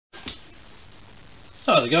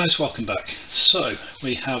Hi there guys, welcome back. So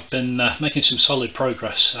we have been making some solid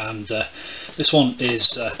progress, and this one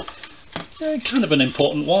is kind of an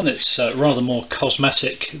important one. It's rather more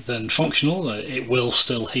cosmetic than functional. It will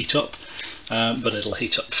still heat up, but it'll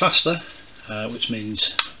heat up faster, which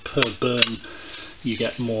means per burn you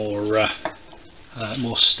get more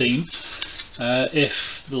steam. If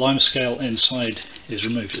the limescale inside is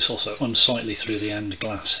removed, it's also unsightly through the end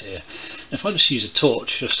glass here. If I just use a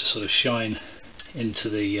torch just to sort of shine into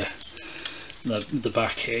the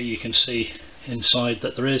back here, you can see inside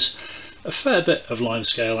that there is a fair bit of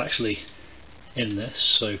limescale actually in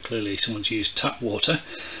this, so clearly someone's used tap water.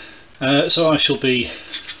 So I shall be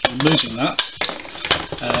removing that,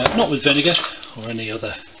 not with vinegar or any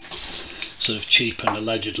other sort of cheap and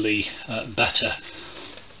allegedly better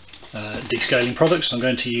descaling products. I'm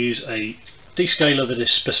going to use a descaler that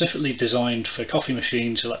is specifically designed for coffee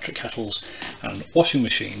machines, electric kettles and washing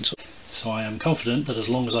machines. So I am confident that as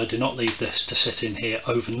long as I do not leave this to sit in here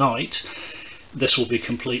overnight, this will be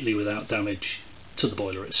completely without damage to the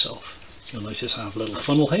boiler itself. You'll notice I have a little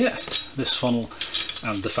funnel here. This funnel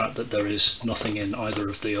and the fact that there is nothing in either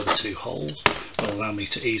of the other two holes will allow me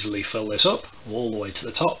to easily fill this up all the way to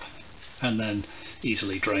the top and then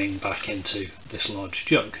easily drain back into this large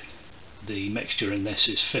jug. The mixture in this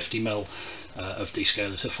is 50 ml of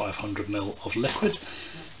descaler to 500 ml of liquid,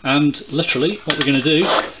 and literally what we're going to do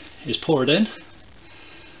is pour it in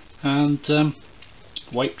and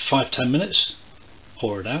wait 5-10 minutes,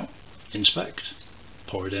 pour it out, inspect,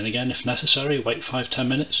 pour it in again if necessary, wait 5-10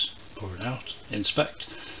 minutes, pour it out, inspect,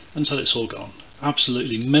 until it's all gone.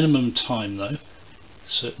 Absolutely minimum time though,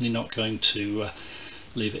 certainly not going to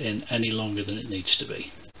leave it in any longer than it needs to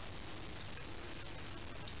be.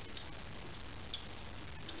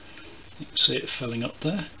 You can see it filling up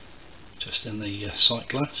there, just in the sight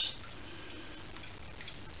glass.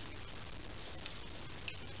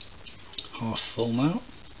 Half full now.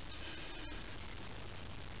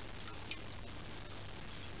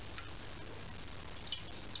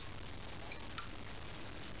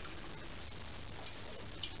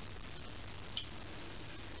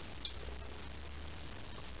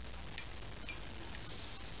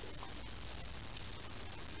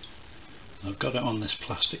 I've got it on this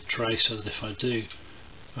plastic tray so that if I do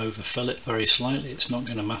overfill it very slightly, it's not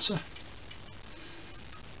going to matter.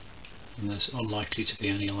 And there's unlikely to be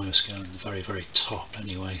any limescale in the very, very top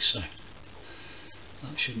anyway, so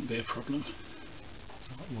that shouldn't be a problem.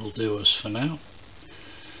 That will do us for now.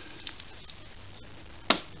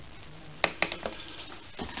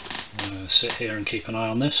 I'm going to sit here and keep an eye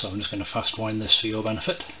on this, so I'm just going to fast wind this for your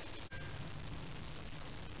benefit.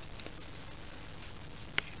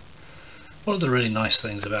 One of the really nice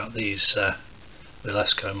things about these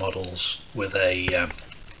Wilesco models with a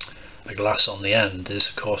glass on the end is,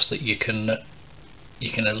 of course, that you can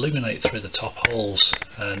illuminate through the top holes,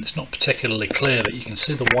 and it's not particularly clear, but you can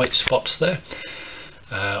see the white spots there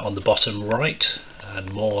on the bottom right,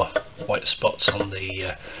 and more white spots on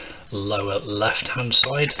the lower left hand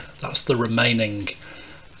side. That's the remaining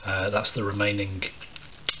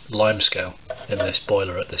limescale in this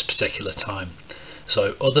boiler at this particular time.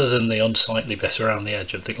 So other than the unsightly bit around the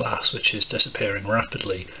edge of the glass, which is disappearing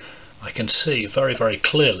rapidly, I can see very, very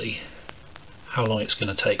clearly how long it's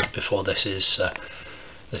going to take before this is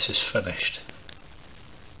finished.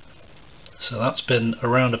 So that's been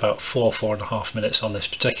around about 4–4.5 minutes on this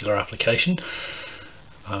particular application.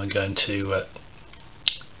 I'm going to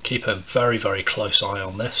keep a very, very close eye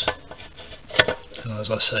on this, and as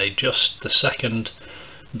I say, just the second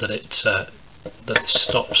that it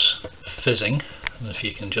stops fizzing, and if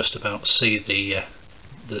you can just about see the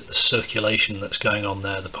circulation that's going on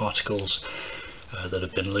there, the particles that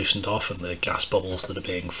have been loosened off and the gas bubbles that are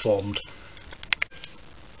being formed.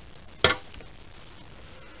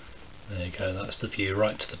 There you go, that's the view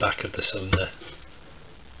right to the back of the cylinder,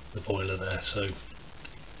 the boiler there. So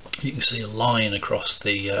you can see a line across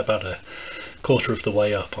the about a quarter of the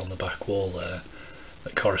way up on the back wall there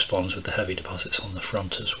that corresponds with the heavy deposits on the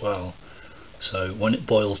front as well. So when it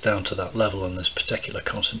boils down to that level and there's particular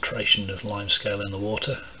concentration of limescale in the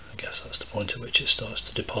water, I guess that's the point at which it starts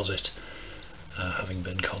to deposit, having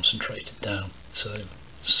been concentrated down.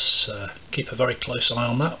 So keep a very close eye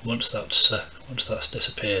on that. Once that's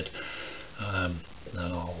disappeared,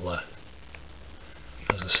 then I'll,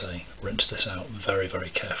 as I say, rinse this out very,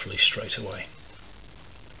 very carefully straight away.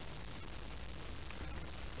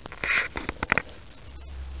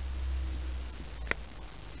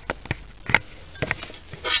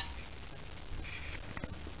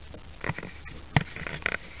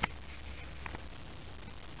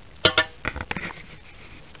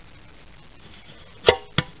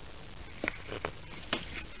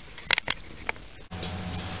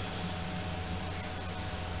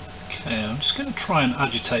 just going to try and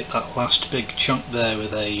agitate that last big chunk there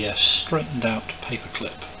with a straightened out paper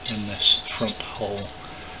clip in this front hole.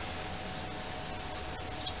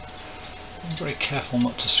 I'm very careful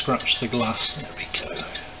not to scratch the glass. There we go.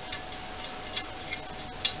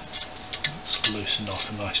 Let's loosen off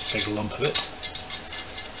a nice big lump of it.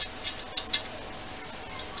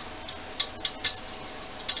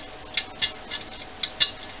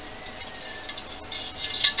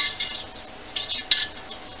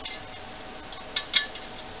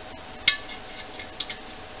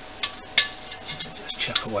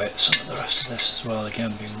 Chip away at some of the rest of this as well.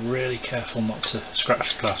 Again, being really careful not to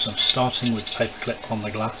scratch the glass. I'm starting with paper clip on the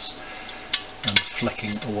glass and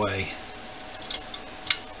flicking away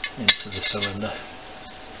into the cylinder.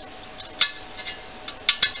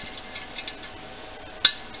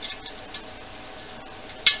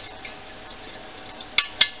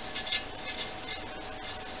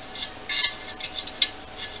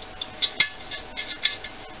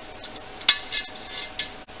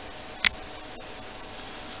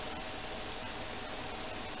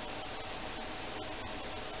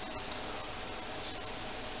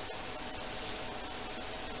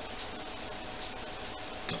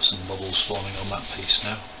 Got some bubbles forming on that piece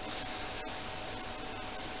now.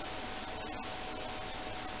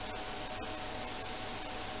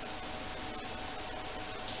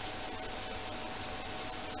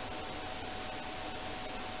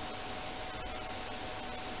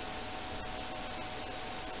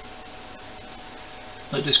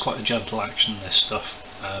 It is quite a gentle action, this stuff.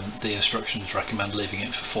 The instructions recommend leaving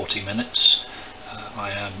it for 40 minutes.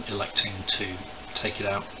 I am electing to take it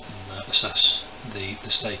out and assess the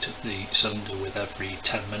state of the cylinder with every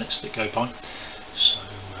 10 minutes that go by. So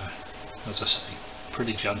as I say,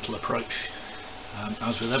 pretty gentle approach.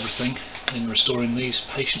 As with everything in restoring these,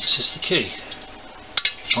 patience is the key.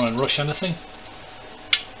 Try and rush anything,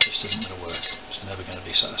 just isn't going to work. It's never going to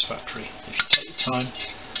be satisfactory. If you take your time,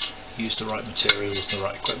 use the right materials, the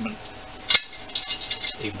right equipment,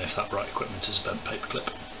 even if that right equipment is a bent paper clip,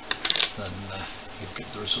 then you'll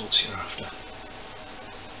get the results you're after.